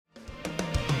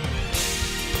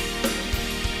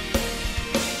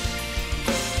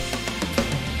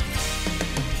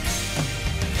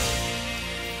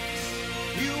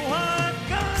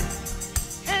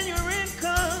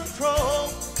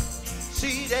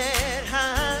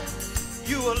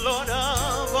are Lord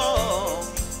of all.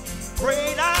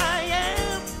 Great I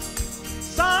am,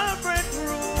 sovereign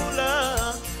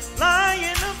ruler,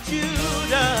 Lion of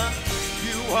Judah.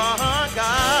 You are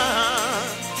God.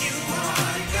 You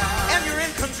are God. And you're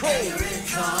in control. And you're in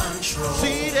control.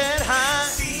 Seated high.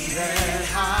 Seated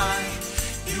high.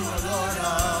 You are Lord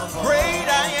of all. Great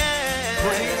I am.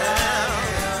 Great I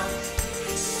am.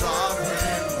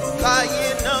 Sovereign ruler.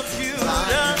 Lion of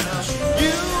Judah.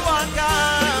 You are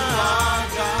God. You are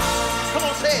God. Come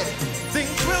on, say it.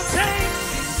 Things will change.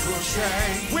 Things will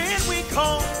change. When we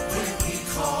call. When we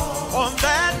call. On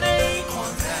that name.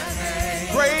 On that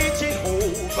name. Great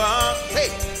Jehovah. Hey,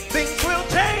 things will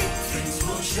change. Things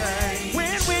will change.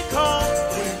 When we call.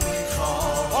 When we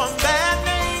call. On that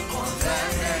name. On that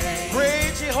name.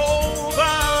 Great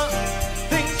Jehovah.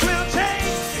 Things will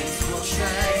change. Things will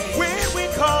change. When we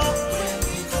call. When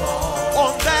we call.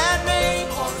 On that name.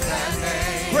 On that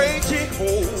name. Great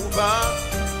Jehovah.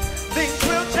 Things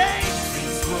will change.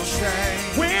 Things will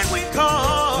change. When we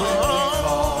call. When we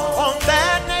call. On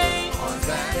that name. On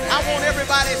that name. I want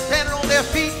everybody standing on their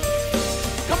feet.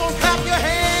 Come on, clap your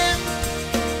hands.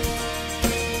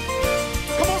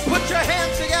 Come on, put your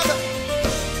hands together.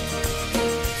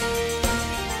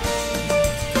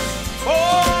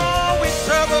 Oh, we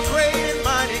serve a great and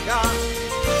mighty God.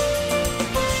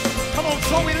 Come on,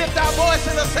 so we lift our voice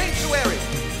in the sanctuary.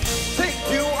 Sing,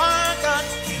 you are God.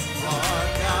 You are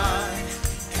God.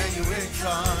 And you're in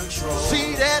control.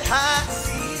 Seated high.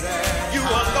 Seated You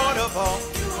are Lord of all.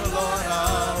 You are Lord of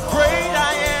all. Great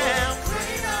I am.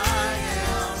 Great I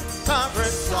am. Sovereign.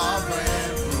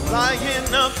 Sovereign ruler.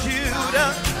 Lion of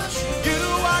Judah. You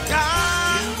are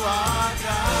God. You are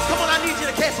God. Come on, I need you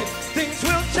to catch it. Things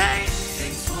will change.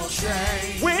 Things will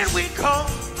change. When we call.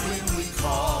 When we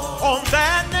call. On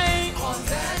that name. On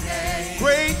that name.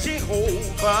 Great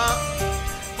Jehovah.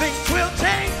 Things will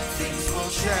change. Things will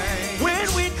change. When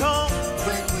we call.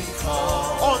 When we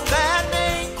call. On that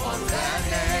name. On that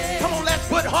name. Come on, let's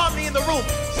put harmony in the room.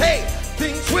 Say,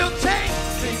 things will change.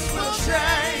 Things will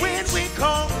change. When we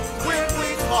call. When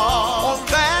we call. On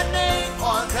that name.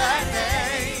 On that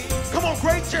name. Come on,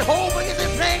 great Jehovah is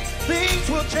his name. Things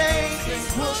will change.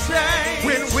 Things will change.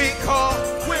 When we call.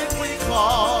 When we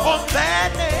call. On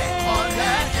that name. On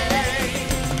that name.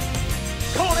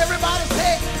 Come on, everybody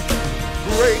say,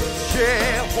 great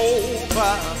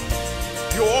Jehovah,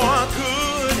 you're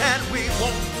good and we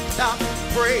won't stop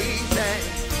praising.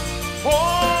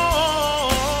 Oh,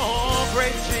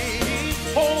 great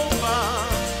Jehovah,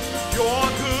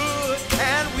 you're good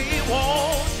and we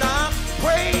won't stop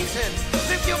praising.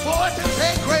 Lift your voice and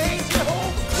say, great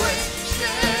Jehovah, Great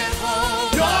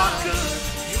Jehovah. you're good.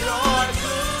 You're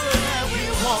good and we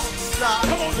won't stop.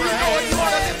 Come on, you know it. You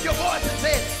want to lift your voice and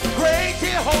say, great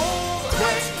Jehovah,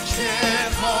 Great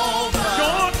Jehovah.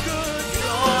 you're good.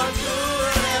 You're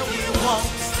good and we won't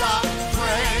stop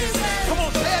praising. Come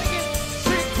on, say it again.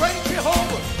 Sing, great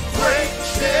Jehovah. Great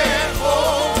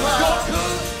Jehovah. You're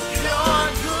good. You're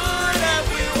good and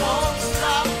we won't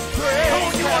stop praising. Come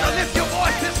on, you want to lift your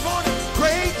voice this morning.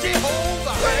 Great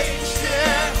Jehovah. Great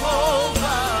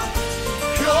Jehovah.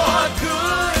 You're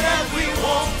good and we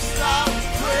won't stop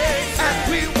praising. And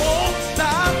we won't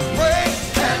stop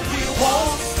praising. And we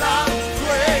won't stop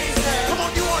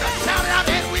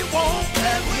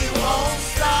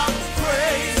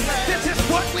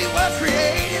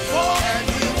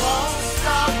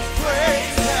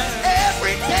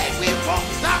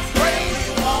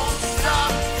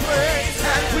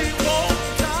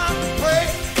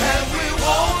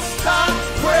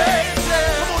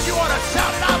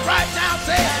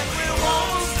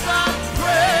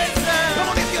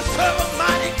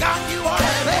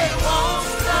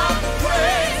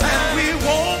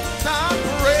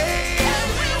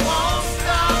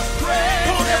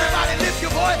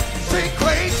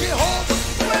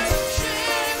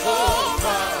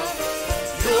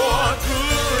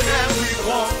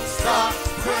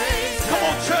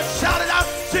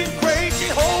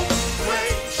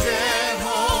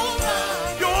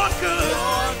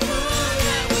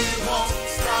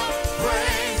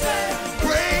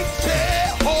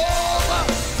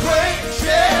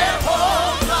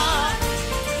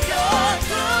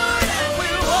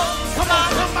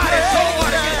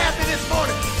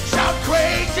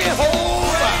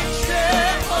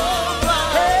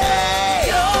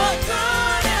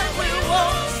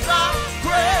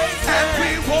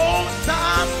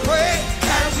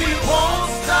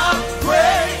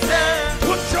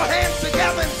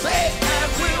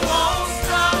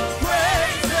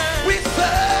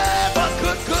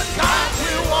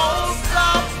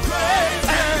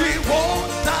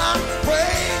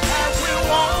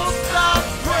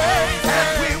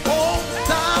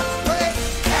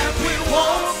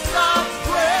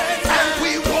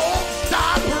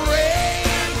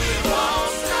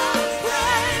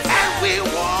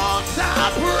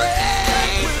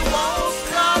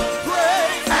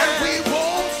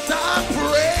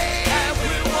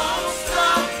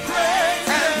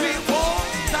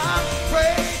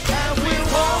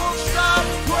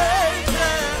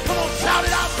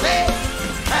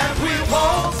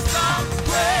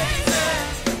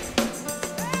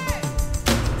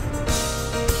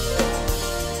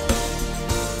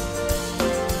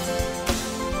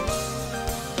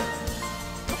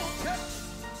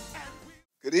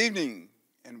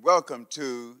welcome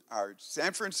to our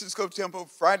San Francisco Temple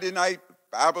Friday night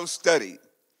Bible study.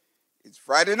 It's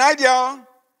Friday night, y'all.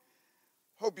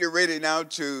 Hope you're ready now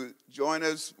to join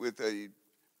us with an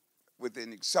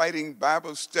exciting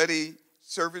Bible study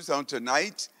service on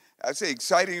tonight. I say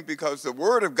exciting because the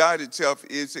Word of God itself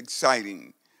is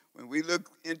exciting. When we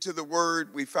look into the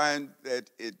Word, we find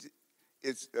that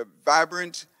it's a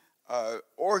vibrant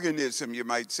organism, you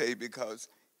might say, because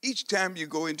each time you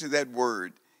go into that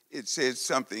Word, it says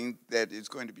something that is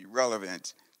going to be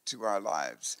relevant to our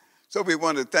lives. So we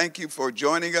want to thank you for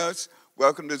joining us.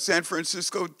 Welcome to San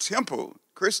Francisco Temple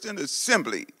Christian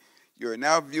Assembly. You are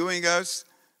now viewing us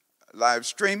live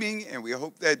streaming, and we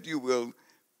hope that you will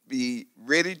be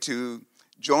ready to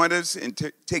join us in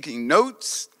taking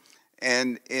notes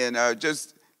and in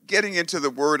just getting into the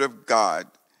Word of God.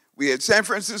 We at San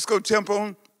Francisco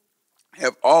Temple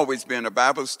have always been a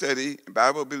Bible study,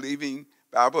 Bible-believing,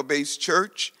 Bible-based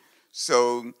church.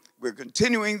 So we're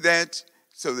continuing that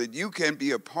so that you can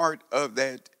be a part of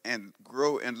that and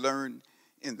grow and learn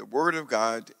in the Word of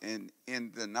God and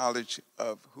in the knowledge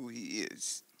of who He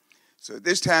is. So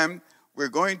this time, we're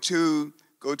going to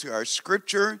go to our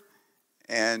scripture,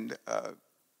 and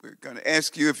we're going to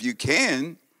ask you if you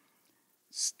can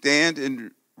stand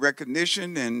in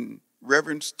recognition and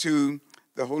reverence to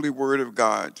the Holy Word of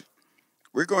God.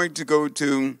 We're going to go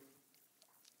to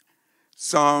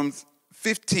Psalm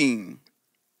 15.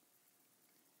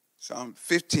 Psalm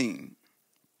 15.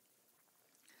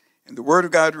 And the Word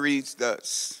of God reads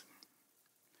thus: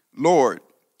 Lord,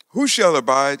 who shall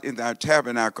abide in thy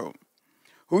tabernacle?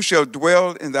 Who shall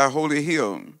dwell in thy holy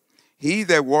hill? He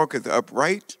that walketh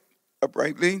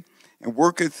uprightly, and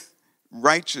worketh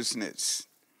righteousness,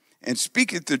 and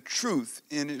speaketh the truth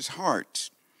in his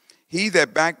heart. He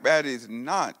that backbiteth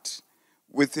not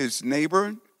with his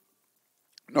neighbor,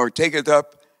 nor taketh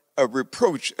up a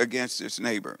reproach against his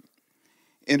neighbor,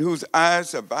 in whose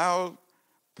eyes a vile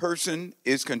person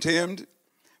is contemned,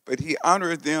 but he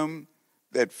honoreth them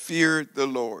that fear the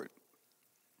Lord.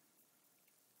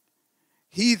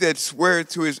 He that sweareth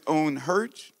to his own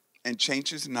hurt and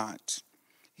changes not.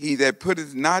 He that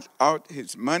putteth not out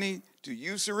his money to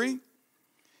usury,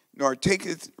 nor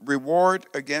taketh reward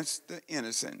against the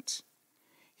innocent.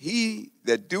 He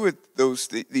that doeth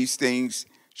these things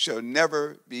shall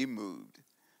never be moved.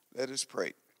 Let us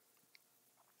pray.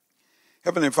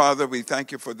 Heavenly Father, we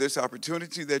thank you for this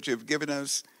opportunity that you have given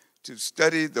us to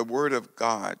study the Word of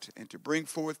God and to bring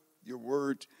forth your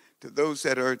Word to those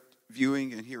that are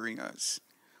viewing and hearing us.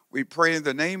 We pray in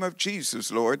the name of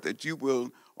Jesus, Lord, that you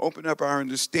will open up our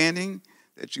understanding,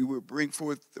 that you will bring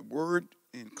forth the Word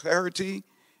in clarity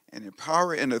and in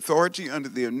power and authority under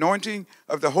the anointing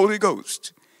of the Holy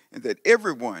Ghost, and that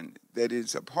everyone that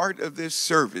is a part of this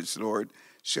service, Lord,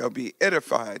 shall be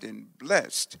edified and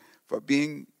blessed for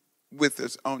being with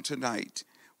us on tonight.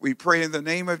 We pray in the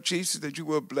name of Jesus that you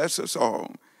will bless us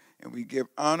all, and we give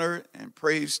honor and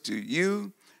praise to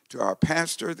you, to our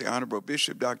pastor, the Honorable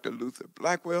Bishop Dr. Luther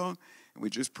Blackwell, and we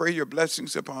just pray your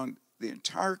blessings upon the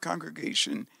entire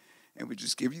congregation, and we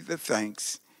just give you the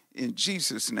thanks in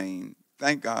Jesus' name.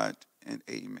 Thank God and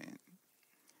amen.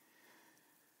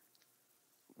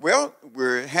 Well,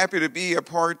 we're happy to be a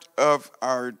part of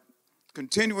our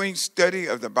continuing study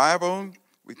of the Bible.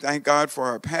 We thank God for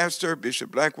our pastor,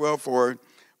 Bishop Blackwell, for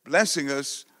blessing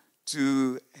us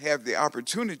to have the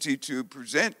opportunity to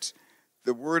present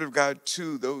the Word of God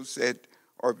to those that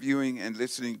are viewing and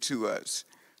listening to us.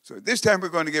 So this time we're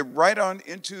going to get right on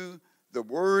into the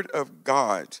Word of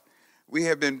God. We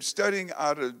have been studying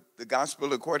out of the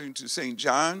Gospel according to St.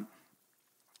 John,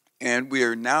 and we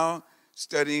are now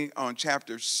studying on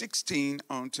chapter 16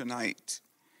 on tonight.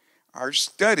 Our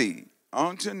study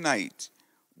on tonight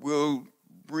will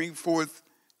bring forth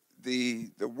the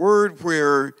word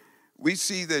where we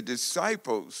see the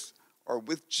disciples are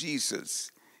with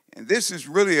Jesus. And this is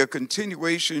really a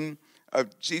continuation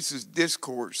of Jesus'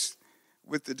 discourse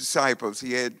with the disciples.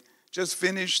 He had just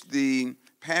finished the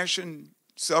Passion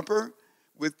Supper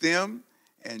with them,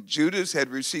 and Judas had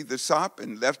received the sop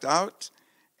and left out.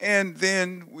 And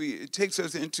then it takes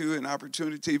us into an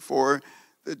opportunity for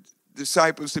the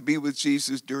disciples to be with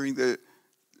Jesus during the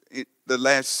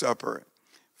Last Supper.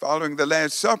 Following the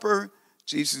Last Supper,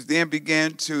 Jesus then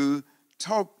began to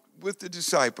talk with the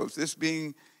disciples, this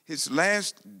being his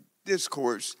last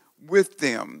discourse with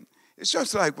them. It's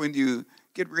just like when you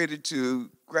get ready to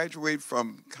graduate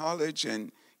from college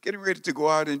and getting ready to go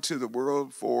out into the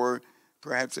world for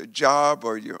perhaps a job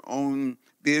or your own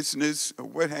business or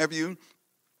what have you.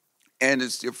 And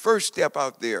it's your first step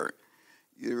out there.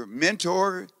 Your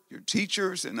mentor, your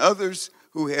teachers, and others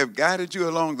who have guided you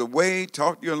along the way,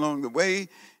 taught you along the way,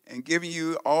 and giving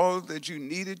you all that you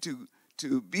needed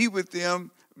to be with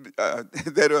them,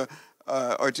 that are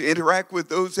or to interact with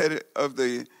those that of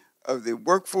the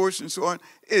workforce and so on.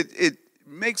 It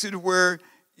makes it where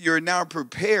you're now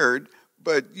prepared,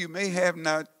 but you may have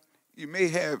not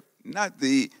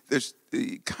the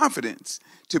confidence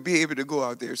to be able to go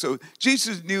out there. So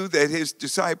Jesus knew that his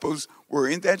disciples were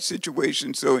in that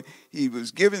situation, so he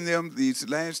was giving them these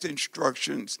last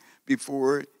instructions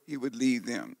before he would leave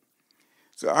them.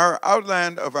 So our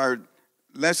outline of our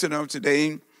lesson of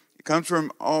today comes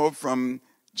from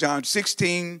John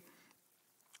 16,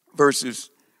 verses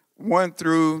 1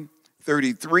 through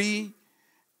 33.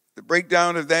 The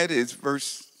breakdown of that is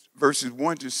verses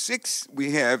 1 to 6.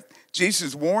 We have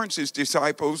Jesus warns his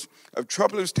disciples of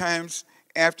troublous times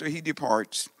after he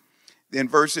departs. Then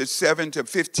verses 7 to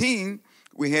 15,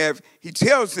 he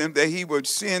tells them that he would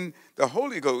send the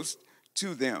Holy Ghost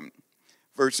to them.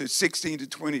 Verses 16 to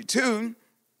 22,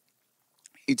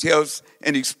 he tells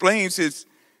and explains his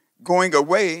going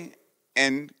away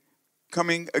and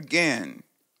coming again.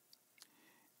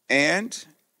 And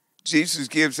Jesus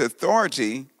gives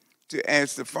authority to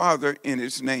ask the Father in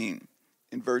his name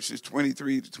in verses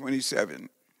 23 to 27.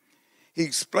 He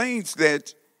explains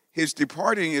that his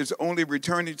departing is only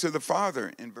returning to the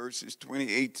Father in verses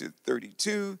 28 to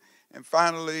 32. And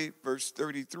finally, verse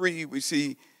 33, we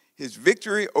see his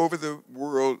victory over the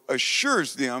world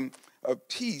assures them of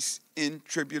peace in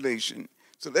tribulation.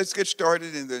 So let's get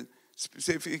started in the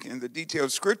specific and the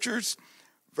detailed scriptures.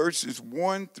 Verses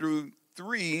 1 through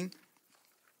 3,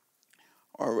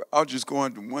 or I'll just go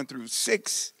on to 1 through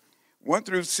 6. 1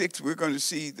 through 6, we're going to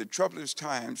see the troublous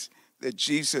times that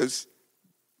Jesus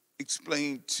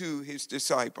explained to his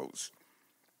disciples.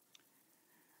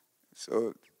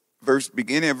 So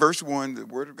beginning at verse 1, the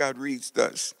word of God reads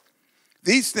thus: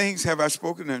 "These things have I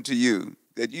spoken unto you,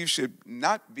 that you should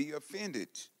not be offended.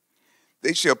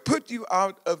 They shall put you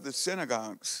out of the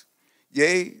synagogues.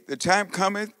 Yea, the time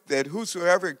cometh that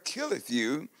whosoever killeth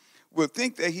you will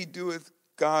think that he doeth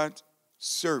God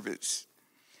service.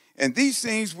 And these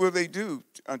things will they do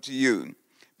unto you,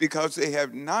 because they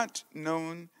have not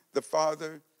known the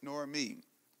Father nor me.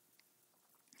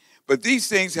 But these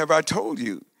things have I told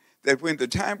you, that when the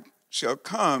time shall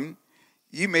come,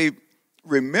 ye may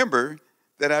remember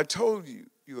that I told you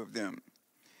of them.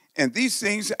 And these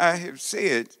things I have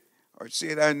said, or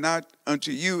said I not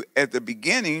unto you at the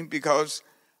beginning, because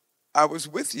I was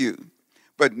with you.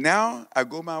 But now I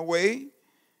go my way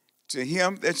to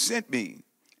him that sent me.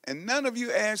 And none of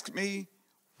you ask me,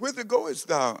 whither goest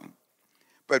thou?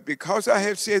 But because I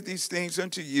have said these things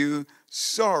unto you,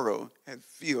 sorrow hath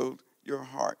filled your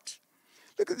heart."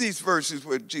 Look at these verses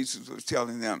where Jesus was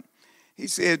telling them. He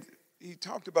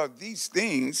talked about these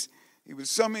things. He was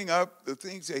summing up the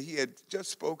things that he had just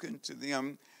spoken to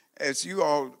them, as you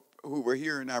all who were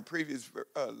here in our previous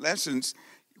lessons,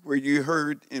 where you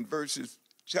heard in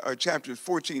chapters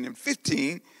 14 and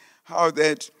 15, how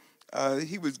that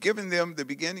he was giving them the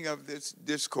beginning of this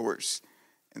discourse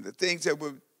and the things that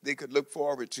they could look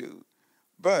forward to.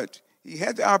 But he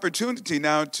had the opportunity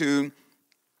now to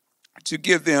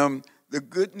give them the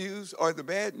good news or the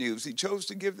bad news. He chose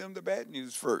to give them the bad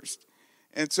news first.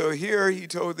 And so here he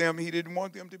told them he didn't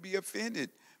want them to be offended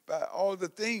by all the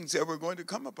things that were going to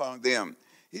come upon them.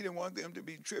 He didn't want them to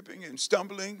be tripping and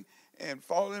stumbling and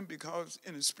falling because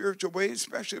in a spiritual way,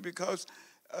 especially because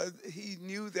he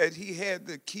knew that he had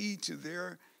the key to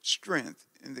their strength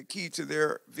and the key to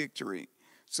their victory.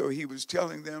 So he was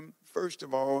telling them, first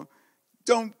of all,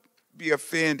 don't be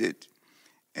offended.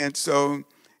 And so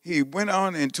he went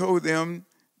on and told them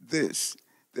this,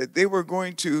 that they were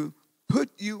going to put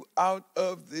you out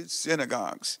of the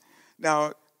synagogues.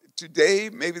 Now, today,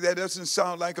 maybe that doesn't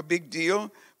sound like a big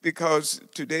deal, because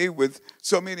today with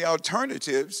so many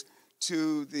alternatives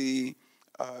to the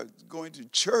going to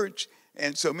church,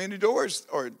 and so many doors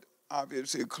are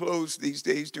obviously closed these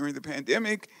days during the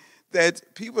pandemic, that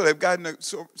people have gotten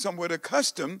somewhat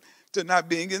accustomed to not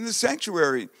being in the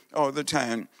sanctuary all the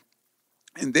time.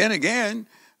 And then again,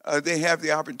 they have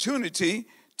the opportunity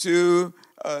to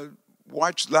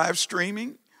watch live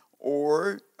streaming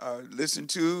or listen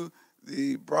to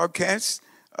the broadcast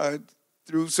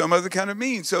through some other kind of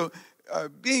means. So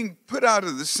being put out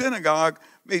of the synagogue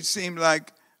may seem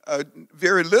like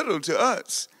very little to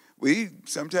us. We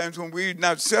sometimes, when we're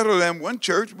not settled in one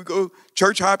church, we go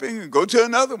church hopping and go to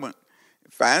another one.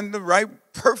 Find the right,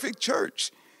 perfect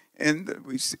church. And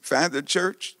we find the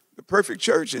perfect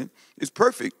church, and it's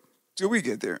perfect till we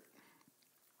get there.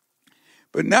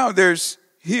 But now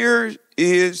here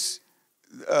is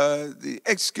the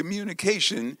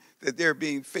excommunication that they're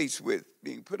being faced with,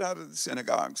 being put out of the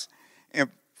synagogues.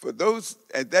 And For those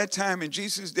at that time in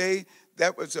Jesus' day,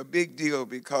 that was a big deal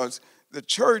because the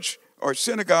church or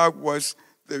synagogue was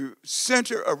the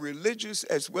center of religious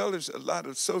as well as a lot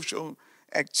of social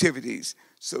activities.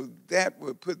 So that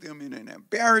would put them in an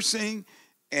embarrassing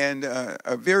and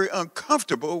a very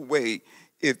uncomfortable way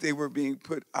if they were being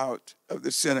put out of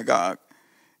the synagogue.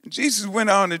 And Jesus went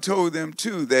on and told them,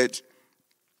 too, that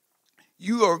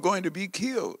you are going to be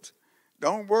killed.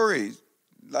 Don't worry,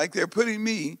 like they're putting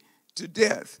me to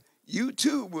death. You,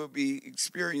 too, will be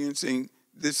experiencing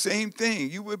the same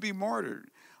thing. You will be martyred.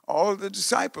 All the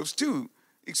disciples, too,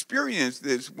 experienced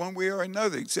this one way or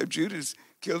another, except Judas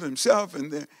killed himself,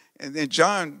 and then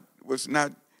John was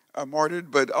not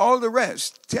martyred, but all the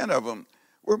rest, 10 of them,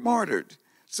 were martyred.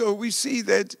 So we see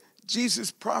that Jesus'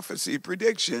 prophecy,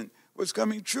 prediction, was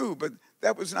coming true, but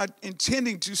that was not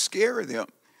intending to scare them.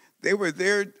 They were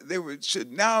there,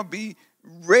 should now be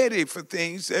ready for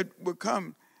things that would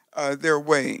come their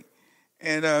way.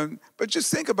 And but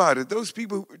just think about it. Those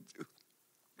people,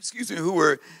 who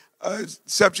were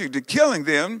subject to killing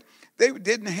them, they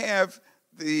didn't have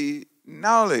the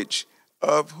knowledge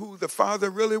of who the Father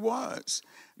really was,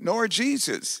 nor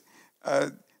Jesus.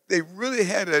 They really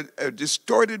had a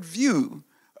distorted view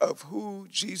of who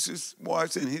Jesus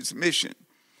was and his mission.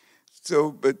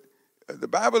 So, but the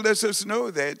Bible lets us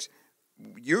know that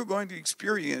you're going to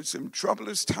experience some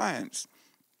troublous times.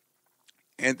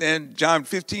 And then John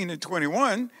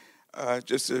 15:21,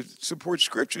 just to support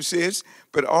Scripture, says,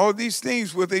 but all these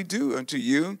things will they do unto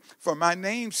you for my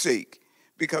name's sake,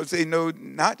 because they know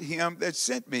not him that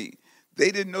sent me.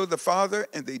 They didn't know the Father,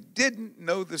 and they didn't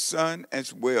know the Son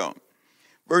as well.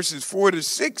 Verses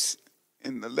 4-6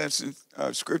 in the lesson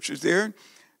scriptures there,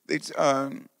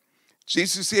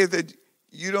 Jesus said that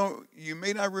you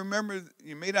may not remember,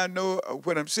 you may not know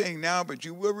what I'm saying now, but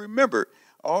you will remember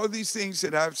all these things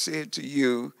that I've said to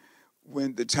you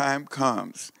when the time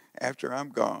comes after I'm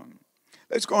gone.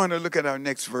 Let's go on and look at our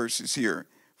next verses here,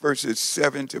 verses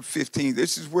 7-15.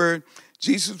 This is where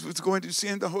Jesus was going to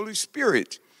send the Holy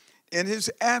Spirit. In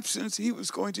his absence, he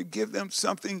was going to give them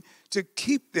something to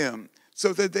keep them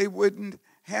so that they wouldn't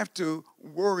have to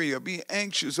worry or be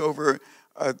anxious over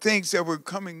things that were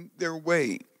coming their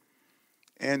way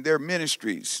and their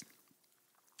ministries.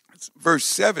 Verse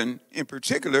 7 in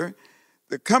particular,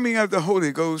 the coming of the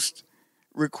Holy Ghost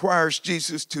requires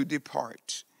Jesus to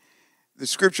depart. The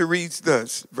scripture reads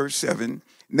thus, verse 7,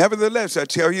 nevertheless, I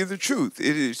tell you the truth.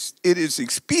 It is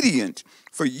expedient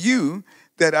for you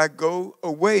that I go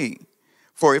away.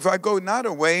 For if I go not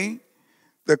away,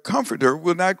 the Comforter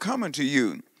will not come unto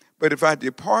you. But if I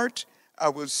depart, I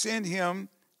will send him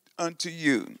unto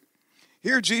you.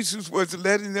 Here Jesus was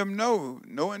letting them know,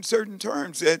 no uncertain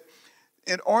terms, that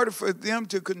in order for them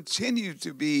to continue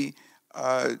to be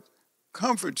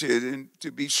comforted and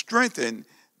to be strengthened,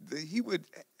 he would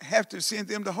have to send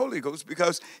them the Holy Ghost,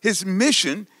 because his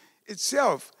mission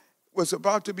itself was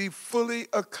about to be fully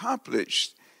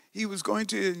accomplished. He was going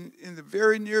to, in the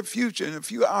very near future, in a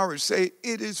few hours, say,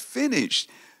 it is finished.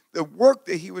 The work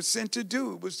that he was sent to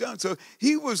do was done. So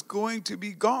he was going to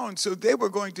be gone. So they were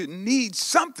going to need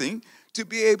something to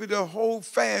be able to hold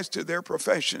fast to their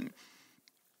profession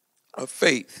of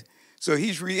faith. So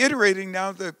he's reiterating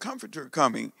now the Comforter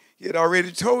coming. He had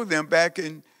already told them back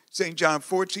in St. John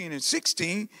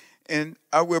 14:16, and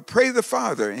I will pray the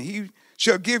Father, and he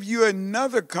shall give you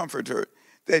another Comforter,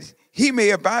 that he may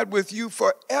abide with you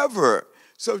forever.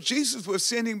 So Jesus was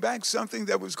sending back something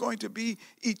that was going to be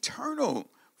eternal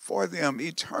for them,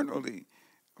 eternally,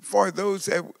 for those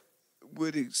that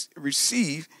would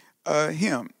receive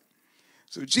him.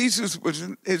 So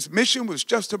his mission was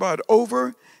just about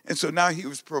over, and so now he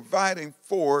was providing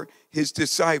for his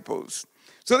disciples.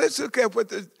 So let's look at what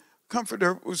the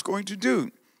Comforter was going to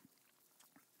do.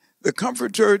 The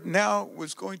Comforter now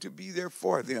was going to be there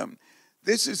for them.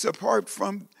 This is apart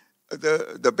from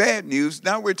the bad news.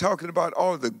 Now we're talking about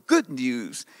all the good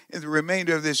news in the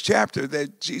remainder of this chapter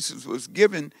that Jesus was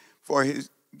given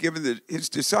his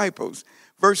disciples.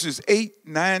 Verses 8,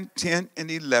 9, 10,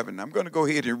 and 11. I'm going to go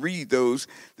ahead and read those.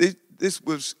 This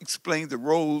was explain the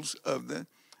roles of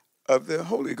the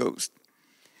Holy Ghost.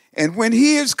 And when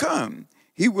he is come,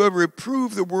 he will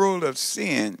reprove the world of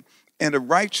sin and of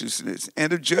righteousness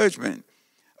and of judgment.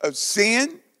 Of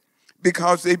sin,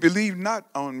 because they believe not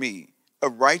on me.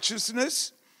 Of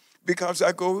righteousness, because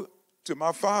I go to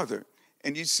my Father,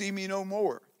 and you see me no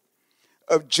more.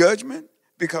 Of judgment,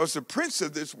 because the prince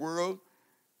of this world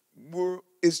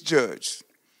is judged.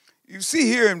 You see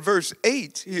here in verse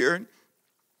 8 here,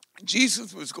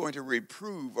 Jesus was going to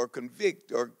reprove or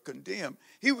convict or condemn.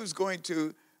 He was going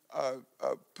to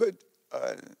put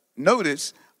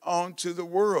notice onto the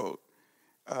world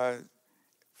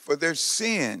for their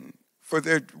sin, for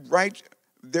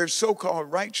their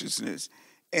so-called righteousness,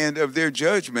 and of their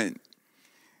judgment.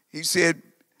 He said,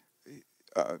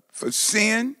 for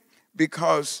sin,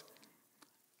 because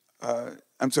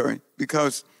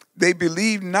they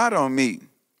believe not on me.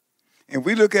 And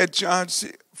we look at John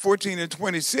 14 and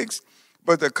 26,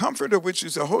 but the Comforter, which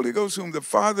is the Holy Ghost, whom the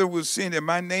Father will send in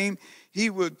my name, he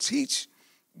will teach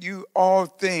you all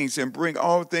things and bring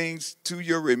all things to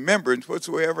your remembrance,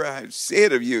 whatsoever I have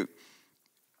said of you.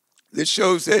 This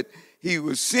shows that he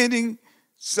was sending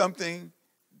something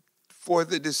for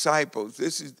the disciples.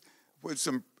 This is what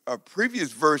some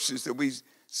previous verses that we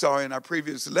saw in our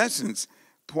previous lessons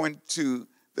point to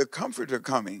the Comforter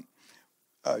coming.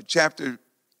 Chapter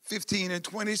 15 and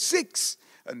 26,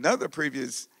 another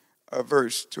previous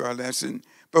verse to our lesson.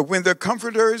 But when the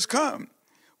Comforter is come,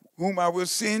 whom I will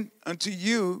send unto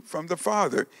you from the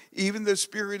Father, even the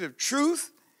Spirit of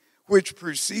truth, which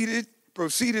proceeded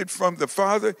from the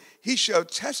Father, he shall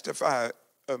testify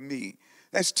of me.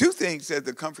 That's two things that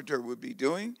the Comforter would be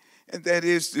doing, and that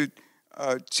is to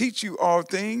teach you all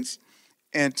things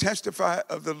and testify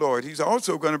of the Lord. He's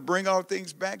also going to bring all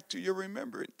things back to your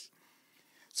remembrance.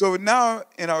 So now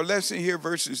in our lesson here,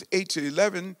 verses 8 to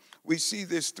 11, we see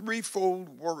this threefold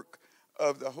work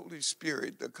of the Holy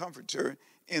Spirit, the Comforter,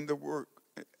 in the work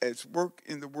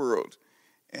in the world.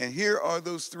 And here are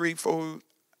those threefold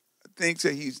things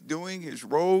that he's doing, his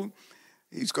role.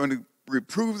 He's going to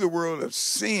reprove the world of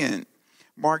sin.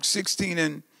 Mark 16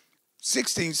 and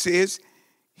 16 says,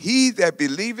 he that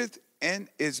believeth and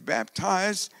is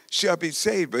baptized shall be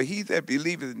saved, but he that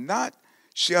believeth not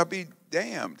shall be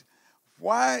damned.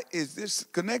 Why is this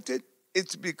connected?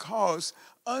 It's because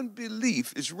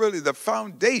unbelief is really the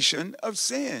foundation of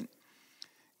sin.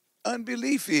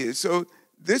 Unbelief is. So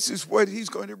this is what he's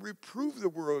going to reprove the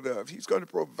world of. He's going to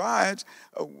provide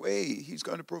a way. He's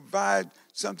going to provide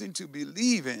something to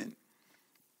believe in.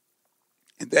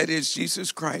 And that is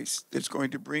Jesus Christ, that's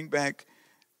going to bring back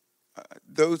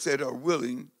those that are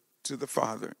willing to the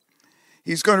Father.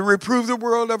 He's going to reprove the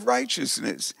world of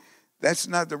righteousness. That's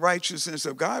not the righteousness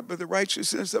of God, but the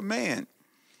righteousness of man.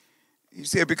 He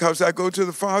said, because I go to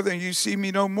the Father and you see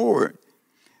me no more.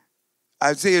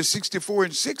 Isaiah 64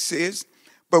 and 6 says,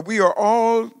 but we are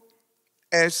all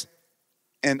as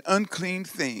an unclean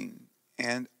thing,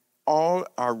 and all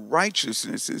our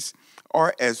righteousnesses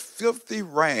are as filthy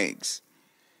rags.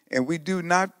 And we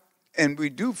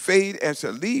do fade as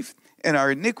a leaf, and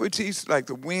our iniquities like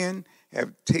the wind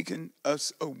have taken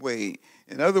us away.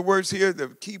 In other words here, the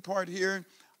key part here,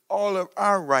 all of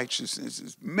our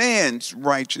righteousnesses, man's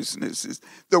righteousnesses,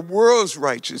 the world's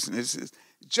righteousnesses,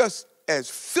 just as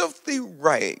filthy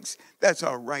rags. That's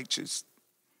how righteous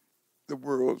the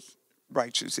world's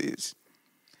righteous is.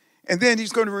 And then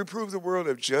he's going to reprove the world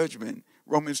of judgment.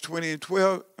 Revelations 20 and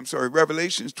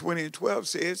 12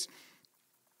 says,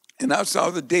 and I saw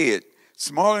the dead,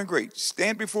 small and great,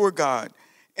 stand before God,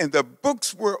 and the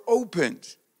books were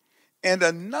opened. And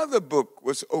another book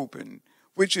was opened,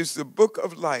 which is the book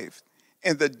of life.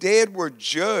 And the dead were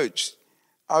judged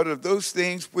out of those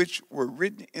things which were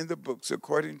written in the books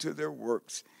according to their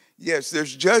works. Yes,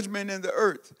 there's judgment in the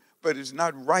earth, but it's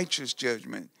not righteous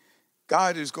judgment.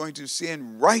 God is going to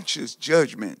send righteous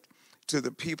judgment to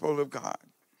the people of God.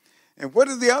 And what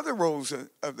are the other roles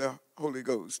of the Holy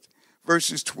Ghost?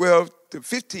 Verses 12 to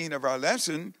 15 of our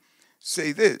lesson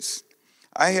say this,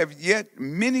 I have yet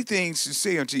many things to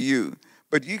say unto you,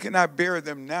 but you cannot bear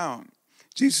them now.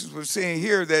 Jesus was saying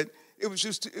here that it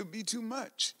would be too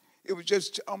much. It would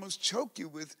just almost choke you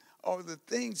with all the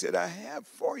things that I have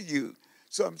for you.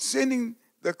 So I'm sending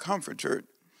the Comforter.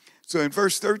 So in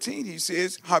verse 13, he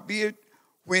says, howbeit,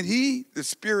 when he, the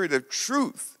Spirit of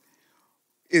truth,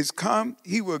 is come,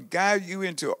 he will guide you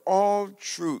into all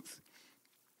truth.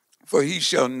 For he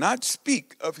shall not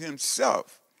speak of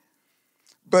himself,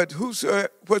 but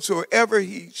whatsoever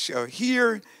he shall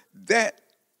hear, that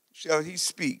shall he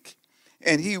speak.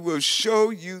 And he will show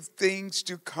you things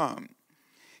to come.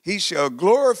 He shall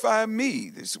glorify me.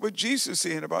 This is what Jesus is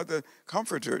saying about the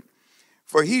Comforter.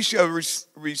 For he shall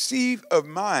receive of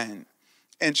mine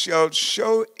and shall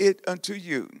show it unto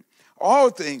you. All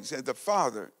things that the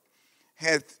Father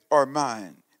hath are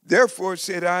mine. Therefore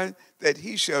said I that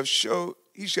he shall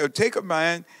take of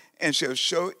mine and shall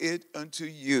show it unto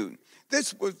you.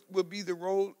 This will be the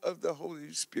role of the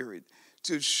Holy Spirit,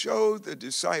 to show the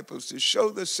disciples, to show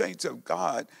the saints of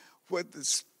God what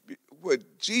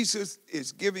Jesus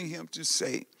is giving him to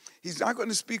say. He's not going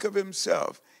to speak of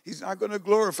himself. He's not going to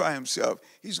glorify himself.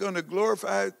 He's going to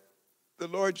glorify the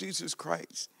Lord Jesus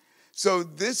Christ. So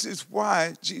this is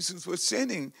why Jesus was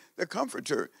sending the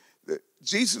Comforter.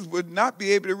 Jesus would not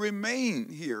be able to remain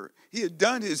here. He had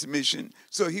done his mission,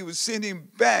 so he was sending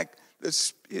back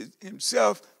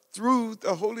himself through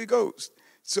the Holy Ghost.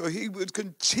 So he would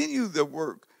continue the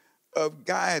work of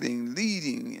guiding,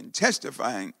 leading, and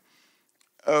testifying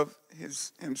of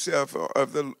himself, or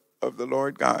of the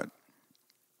Lord God.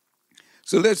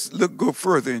 So let's go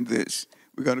further in this.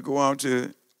 We're going to go on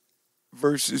to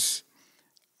verses,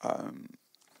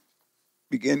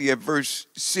 beginning at verse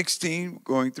 16,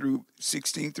 going through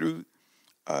 16 through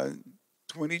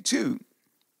 22.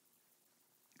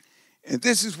 And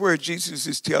this is where Jesus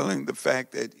is telling the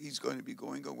fact that he's going to be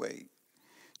going away.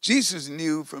 Jesus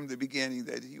knew from the beginning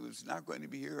that he was not going to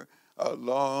be here a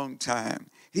long time.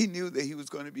 He knew that he was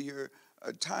going to be here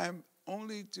a time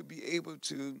only to be able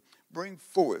to bring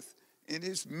forth in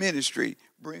his ministry,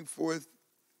 bring forth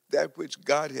that which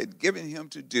God had given him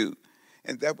to do.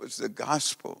 And that was the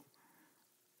gospel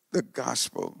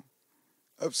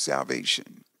of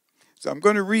salvation. So I'm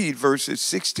going to read verses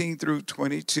 16 through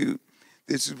 22.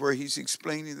 This is where he's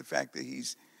explaining the fact that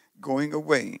he's going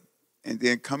away and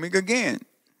then coming again.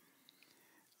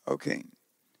 Okay.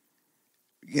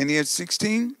 Beginning at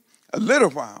 16, a little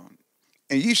while,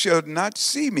 and ye shall not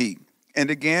see me. And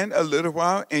again, a little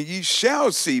while, and ye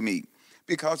shall see me,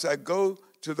 because I go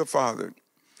to the Father.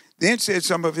 Then said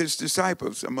some of his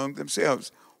disciples among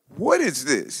themselves, what is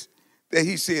this that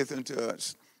he saith unto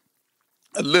us?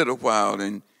 A little while,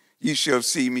 and ye shall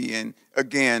see me, and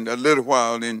again, a little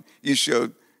while, and ye shall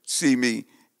see me,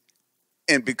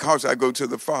 and because I go to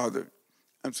the Father.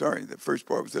 I'm sorry, the first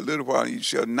part was a little while, and you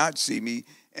shall not see me,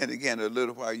 and again, a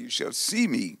little while, you shall see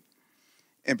me,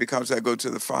 and because I go to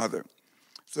the Father.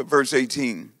 So verse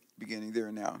 18, beginning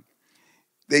there now.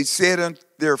 They said,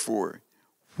 therefore,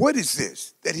 what is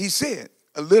this that he said?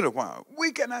 A little while.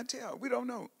 We cannot tell. We don't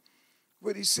know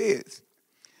what he says.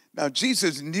 Now,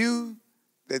 Jesus knew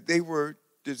that they were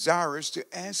desirous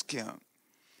to ask him,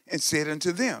 and said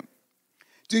unto them,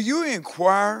 do you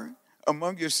inquire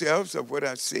among yourselves of what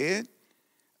I said?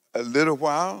 A little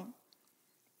while,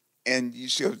 and you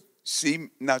shall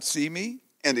not see me,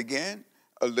 and again,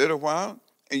 a little while,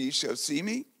 and ye shall see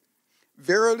me.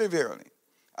 Verily, verily,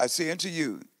 I say unto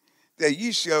you, that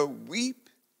ye shall weep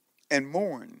and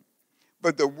mourn,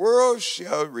 but the world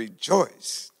shall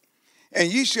rejoice.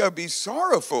 And ye shall be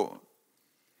sorrowful,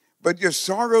 but your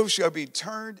sorrow shall be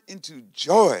turned into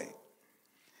joy.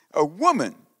 A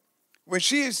woman, when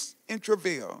she is in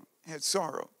travail, has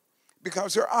sorrow,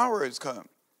 because her hour is come.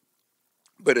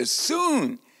 But as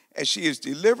soon as she is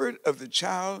delivered of the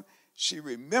child, she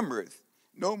remembereth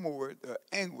no more the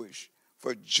anguish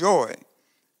for joy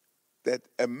that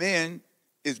a man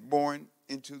is born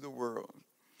into the world.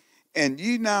 And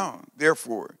ye now,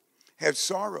 therefore, have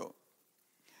sorrow,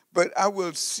 but I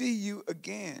will see you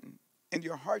again, and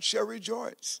your heart shall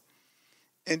rejoice,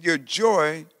 and your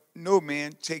joy no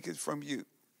man taketh from you.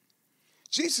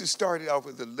 Jesus started off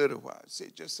with a little while,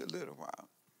 said just a little while.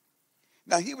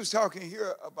 Now, he was talking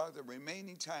here about the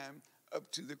remaining time up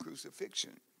to the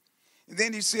crucifixion. And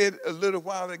then he said a little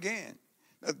while again.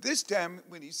 Now, this time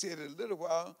when he said a little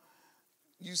while,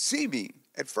 you see me.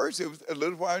 At first, it was a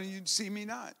little while and you'd see me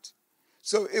not.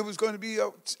 So it was going to be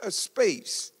a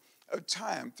space of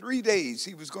time. 3 days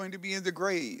he was going to be in the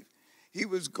grave. He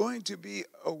was going to be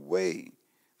away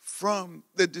from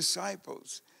the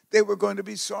disciples. They were going to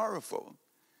be sorrowful.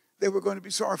 They were going to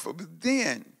be sorrowful. But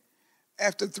then,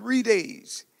 after 3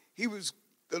 days,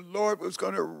 the Lord was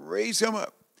going to raise him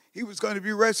up. He was going to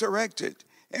be resurrected.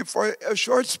 And for a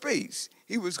short space,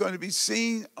 he was going to be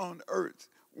seen on earth,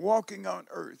 walking on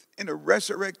earth in a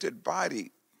resurrected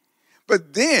body.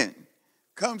 But then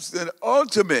comes the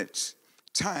ultimate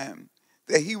time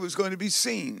that he was going to be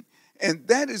seen. And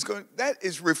that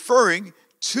is referring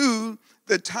to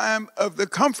the time of the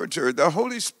Comforter, the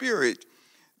Holy Spirit,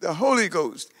 the Holy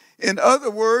Ghost. In other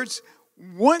words,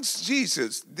 once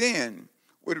Jesus then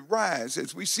would rise,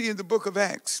 as we see in the book of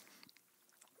Acts,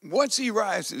 once he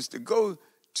rises to go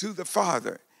to the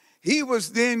Father, he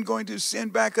was then going to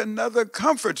send back another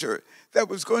Comforter that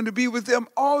was going to be with them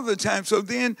all the time. So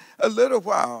then a little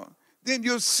while, then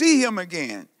you'll see him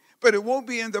again. But it won't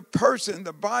be in the person,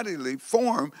 the bodily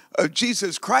form of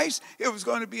Jesus Christ. It was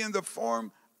going to be in the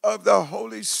form of the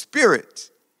Holy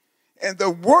Spirit. And the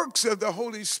works of the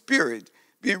Holy Spirit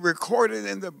being recorded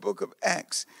in the book of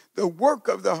Acts, the works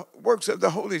of the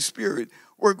Holy Spirit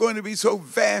were going to be so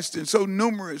vast and so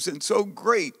numerous and so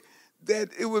great that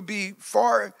it would be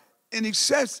far in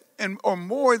excess or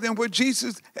more than what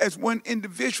Jesus as one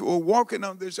individual walking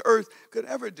on this earth could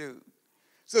ever do.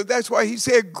 So that's why he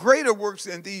said, greater works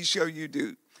than these shall you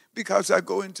do. because I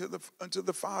go unto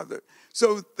the Father.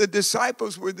 So the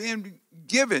disciples were then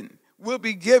will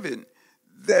be given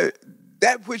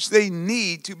that which they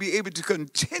need to be able to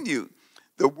continue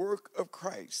the work of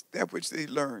Christ, that which they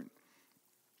learned.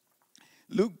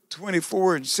 Luke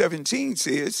 24:17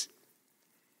 says,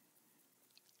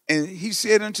 and he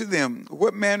said unto them,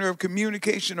 what manner of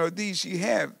communication are these ye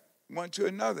have one to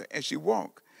another as ye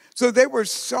walk? So they were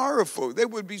sorrowful. They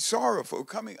would be sorrowful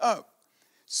coming up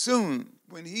soon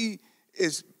when he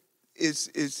is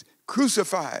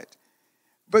crucified.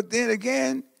 But then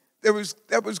again,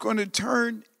 that was going to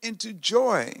turn into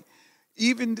joy.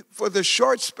 Even for the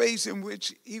short space in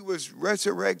which he was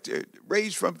resurrected,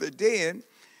 raised from the dead,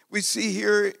 we see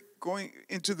here going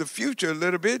into the future a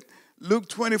little bit, Luke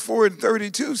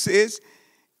 24:32 says,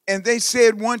 and they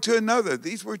said one to another,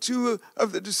 these were two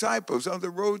of the disciples on the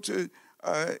road to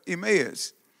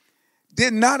Emmaus,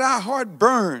 did not our heart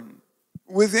burn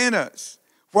within us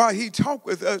while he talked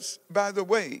with us by the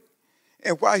way,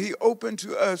 and while he opened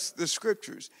to us the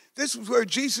scriptures? This was where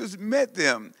Jesus met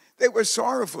them. They were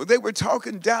sorrowful. They were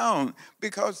talking down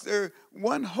because their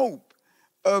one hope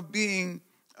of being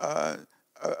on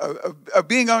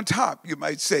top, you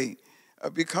might say,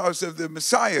 because of the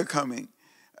Messiah coming.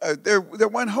 Their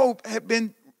one hope had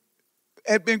been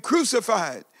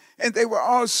crucified, and they were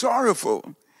all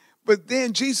sorrowful. But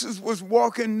then Jesus was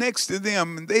walking next to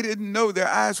them, and they didn't know. Their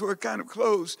eyes were kind of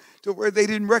closed to where they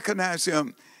didn't recognize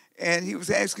him. And he was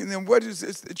asking them, what is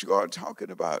this that you are talking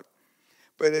about?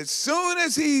 But as soon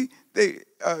as they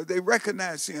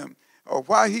recognized him, or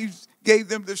while he gave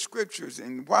them the scriptures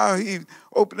and while he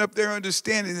opened up their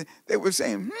understanding, they were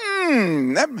saying,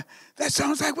 that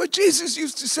sounds like what Jesus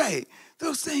used to say,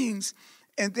 those things.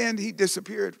 And then he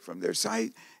disappeared from their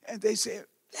sight, and they said,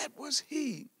 that was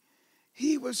he.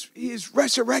 He is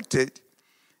resurrected.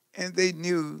 And they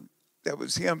knew that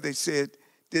was him. They said,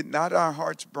 did not our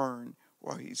hearts burn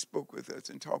while he spoke with us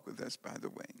and talked with us by the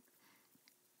way?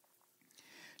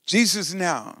 Jesus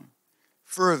now,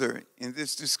 further in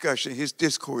this discussion, his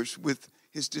discourse with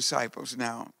his disciples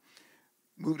now,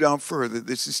 moved on further.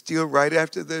 This is still right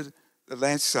after the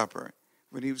Last Supper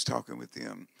when he was talking with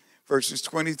them. Verses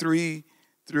 23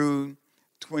 through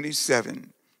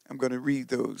 27. I'm going to read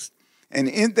those. And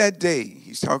in that day,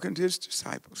 he's talking to his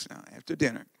disciples now after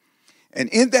dinner. And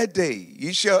in that day,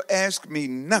 ye shall ask me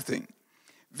nothing.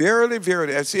 Verily,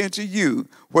 verily, I say unto you,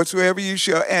 whatsoever you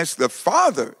shall ask the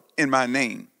Father in my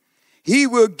name, he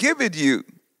will give it you.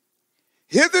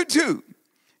 Hitherto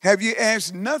have you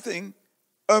asked nothing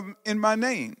in my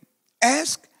name.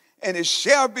 Ask, and it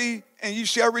shall be, and you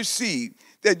shall receive,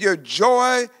 that your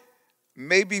joy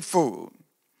may be full.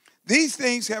 These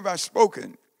things have I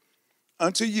spoken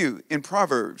unto you in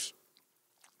Proverbs.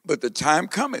 But the time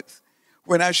cometh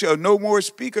when I shall no more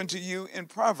speak unto you in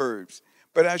Proverbs,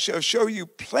 but I shall show you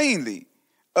plainly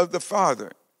of the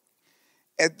Father.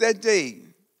 At that day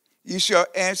ye shall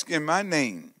ask in my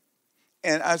name,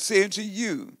 and I say unto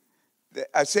you, that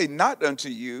I say not unto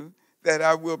you that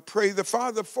I will pray the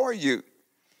Father for you.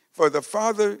 For the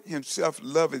Father himself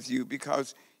loveth you,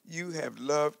 because you have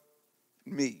loved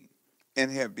me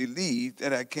and have believed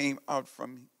that I came out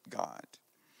from God.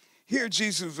 Here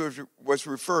Jesus was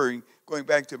referring, going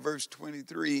back to verse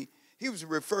 23, he was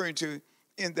referring to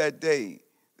in that day.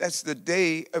 That's the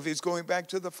day of his going back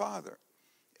to the Father.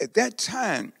 At that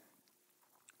time,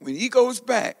 when he goes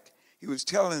back, he was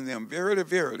telling them, verily,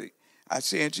 verily, I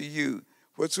say unto you,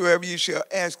 whatsoever you shall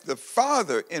ask the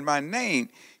Father in my name,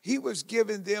 he was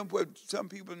giving them what some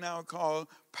people now call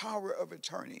power of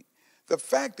attorney. The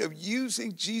fact of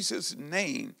using Jesus'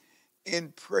 name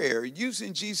in prayer,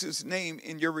 using Jesus' name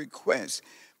in your request.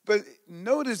 But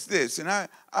notice this, and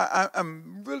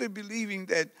I'm really believing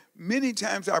that many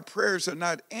times our prayers are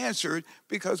not answered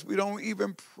because we don't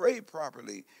even pray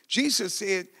properly. Jesus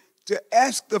said to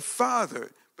ask the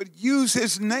Father, but use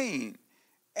his name.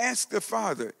 Ask the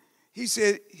Father. He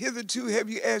said, hitherto have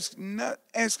you asked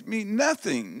me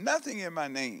nothing in my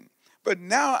name. But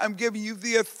now I'm giving you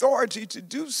the authority to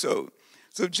do so.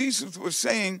 So Jesus was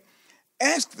saying,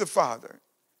 ask the Father.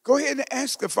 Go ahead and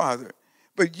ask the Father.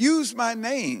 But use my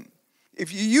name.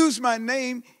 If you use my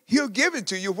name, he'll give it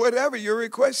to you, whatever your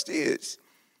request is.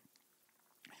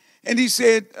 And he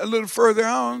said a little further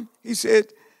on, he said,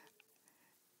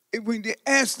 when you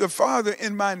ask the Father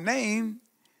in my name,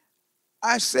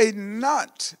 I say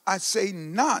not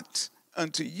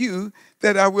unto you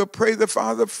that I will pray the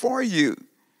Father for you.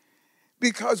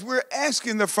 Because we're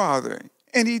asking the Father.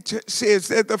 And he says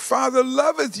that the Father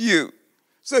loveth you.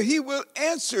 So he will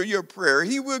answer your prayer.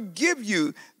 He will give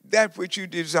you that which you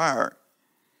desire.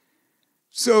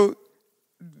 So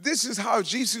this is how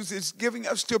Jesus is giving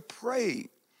us to pray.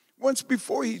 Once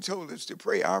before he told us to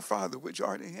pray, our Father, which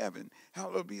art in heaven,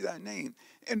 hallowed be thy name.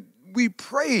 And we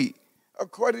pray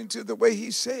according to the way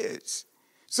he says.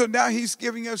 So now he's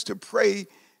giving us to pray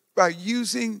by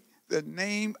using the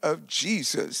name of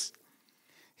Jesus.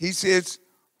 He says,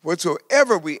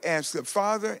 whatsoever we ask the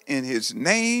Father in his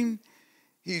name,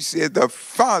 he said, the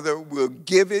Father will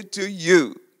give it to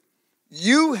you.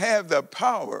 You have the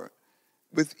power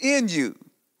within you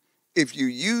if you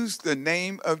use the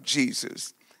name of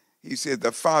Jesus. He said,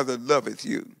 the Father loveth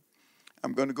you.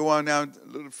 I'm going to go on now a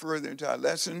little further into our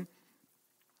lesson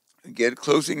and get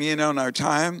closing in on our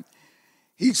time.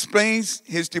 He explains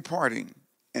his departing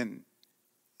and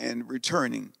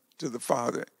returning to the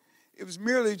Father. It was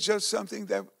merely just something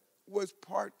that was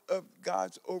part of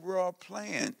God's overall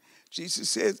plan. Jesus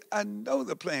says, I know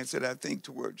the plans that I think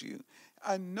towards you.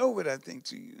 I know what I think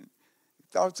to you.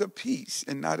 Thoughts of peace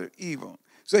and not of evil.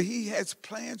 So he has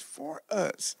plans for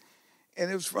us. And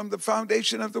it was from the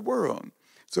foundation of the world.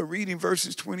 So reading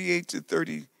verses 28 to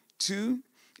 32,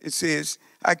 it says,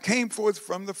 I came forth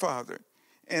from the Father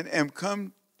and am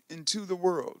come into the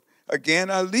world.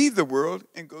 Again, I leave the world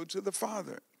and go to the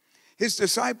Father. His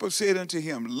disciples said unto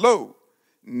him, Lo,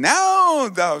 now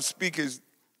thou speakest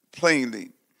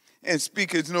plainly and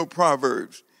speakest no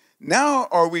proverbs. Now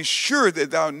are we sure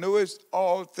that thou knowest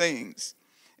all things,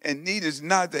 and needest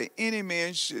not that any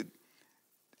man should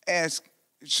ask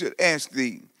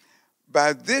thee.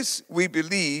 By this we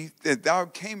believe that thou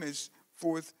camest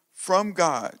forth from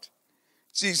God.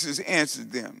 Jesus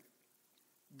answered them,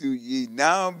 do ye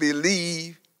now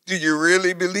believe? Do you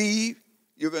really believe?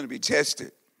 You're going to be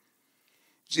tested.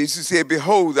 Jesus said,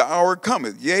 behold, the hour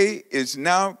cometh, yea, is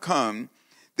now come,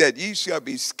 that ye shall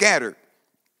be scattered,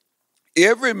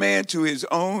 every man to his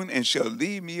own, and shall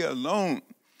leave me alone.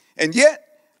 And yet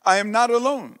I am not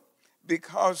alone,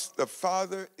 because the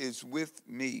Father is with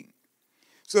me.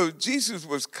 So Jesus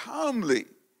was calmly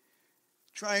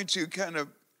trying to kind of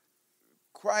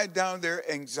quiet down their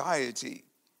anxiety,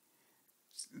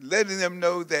 letting them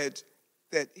know that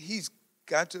he's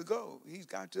got to go. He's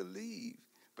got to leave,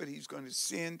 but he's going to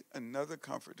send another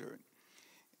comforter.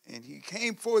 And he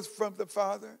came forth from the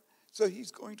Father, so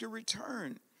he's going to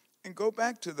return and go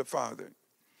back to the Father.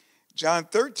 John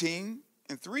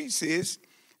 13:3 says,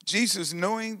 Jesus,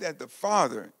 knowing that the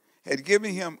Father had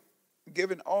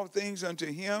given all things unto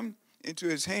him into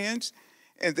his hands,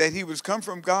 and that he was come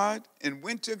from God and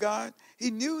went to God, he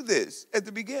knew this at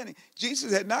the beginning.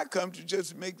 Jesus had not come to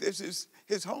just make this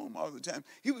his home all the time.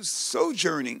 He was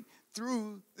sojourning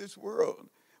through this world,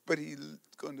 but he's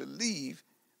going to leave,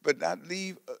 but not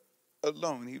leave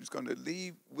alone. He was going to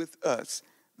leave with us,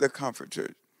 the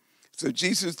Comforter. So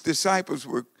Jesus' disciples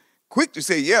were quick to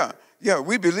say, yeah,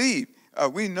 we believe.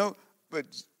 We know, but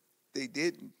they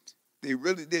didn't. They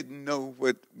really didn't know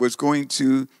what was going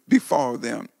to befall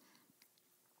them.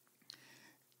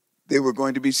 They were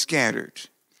going to be scattered.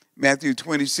 Matthew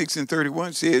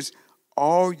 26:31 says,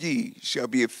 all ye shall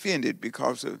be offended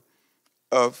because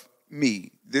of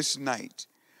me this night.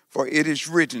 For it is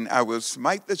written, I will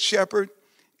smite the shepherd,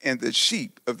 and the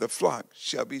sheep of the flock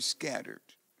shall be scattered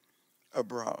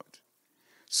abroad.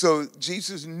 So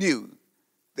Jesus knew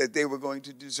that they were going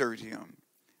to desert him,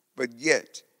 but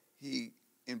yet he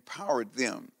empowered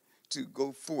them to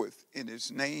go forth in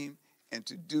his name and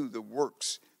to do the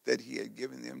works that he had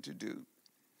given them to do.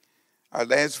 Our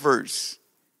last verse,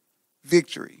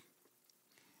 victory.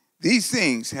 These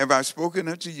things have I spoken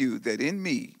unto you, that in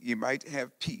me ye might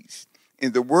have peace.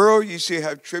 In the world ye shall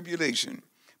have tribulation,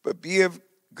 but be of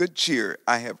good cheer.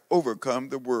 I have overcome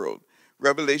the world.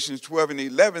 Revelation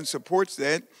 12:11 supports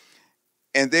that.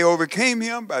 And they overcame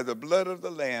him by the blood of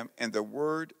the Lamb and the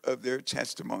word of their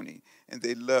testimony. And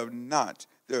they loved not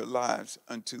their lives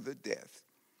unto the death.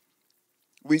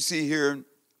 We see here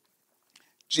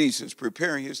Jesus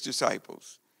preparing his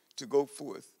disciples to go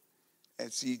forth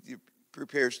as he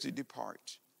prepares to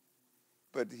depart.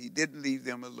 But he didn't leave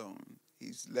them alone.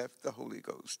 He's left the Holy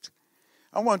Ghost.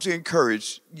 I want to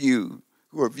encourage you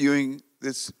who are viewing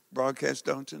this broadcast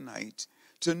on tonight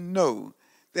to know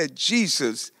that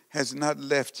Jesus has not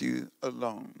left you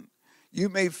alone. You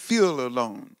may feel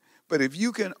alone, but if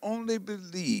you can only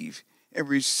believe and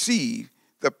receive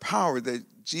the power that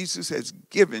Jesus has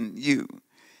given you,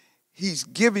 he's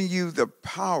given you the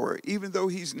power, even though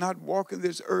he's not walking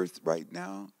this earth right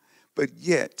now, but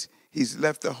yet he's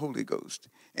left the Holy Ghost,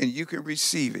 and you can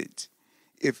receive it.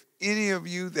 If any of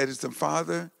you that is the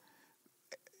father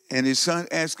and his son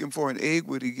asked him for an egg,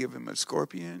 would he give him a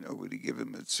scorpion or would he give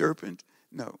him a serpent?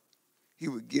 No. He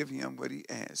would give him what he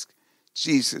asked.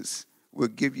 Jesus will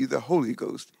give you the Holy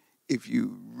Ghost if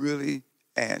you really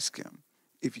ask him,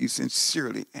 if you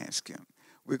sincerely ask him.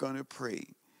 we're going to pray.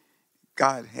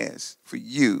 God has for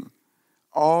you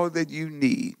all that you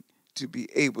need to be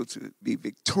able to be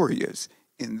victorious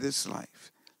in this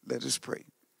life. Let us pray.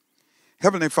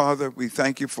 Heavenly Father, we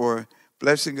thank you for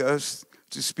blessing us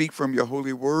to speak from your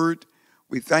holy word.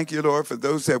 We thank you, Lord, for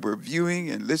those that were viewing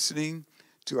and listening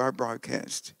to our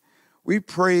broadcast. We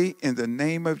pray in the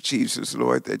name of Jesus,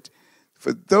 Lord, that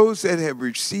for those that have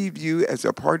received you as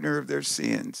a partner of their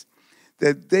sins,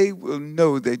 that they will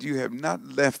know that you have not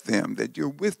left them, that you're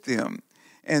with them,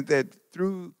 and that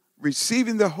through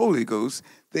receiving the Holy Ghost,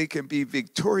 they can be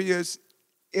victorious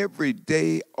every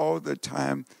day, all the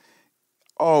time,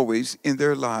 always in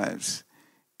their lives.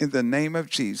 In the name of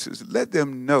Jesus, let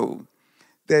them know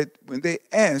that when they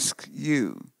ask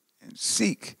you and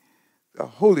seek the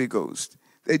Holy Ghost,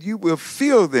 that you will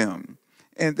fill them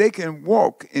and they can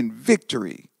walk in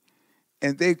victory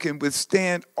and they can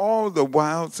withstand all the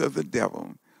wiles of the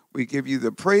devil. We give you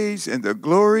the praise and the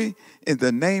glory in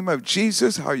the name of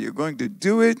Jesus. How you're going to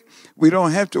do it. We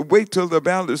don't have to wait till the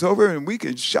battle is over, and we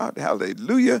can shout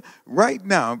hallelujah right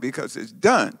now because it's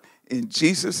done in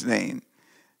Jesus' name.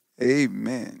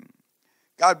 Amen.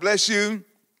 God bless you.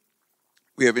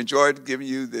 We have enjoyed giving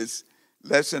you this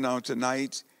lesson on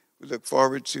tonight. We look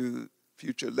forward to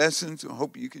future lessons and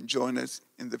hope you can join us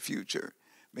in the future.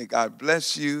 May God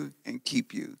bless you and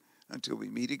keep you until we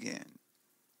meet again.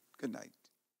 Good night.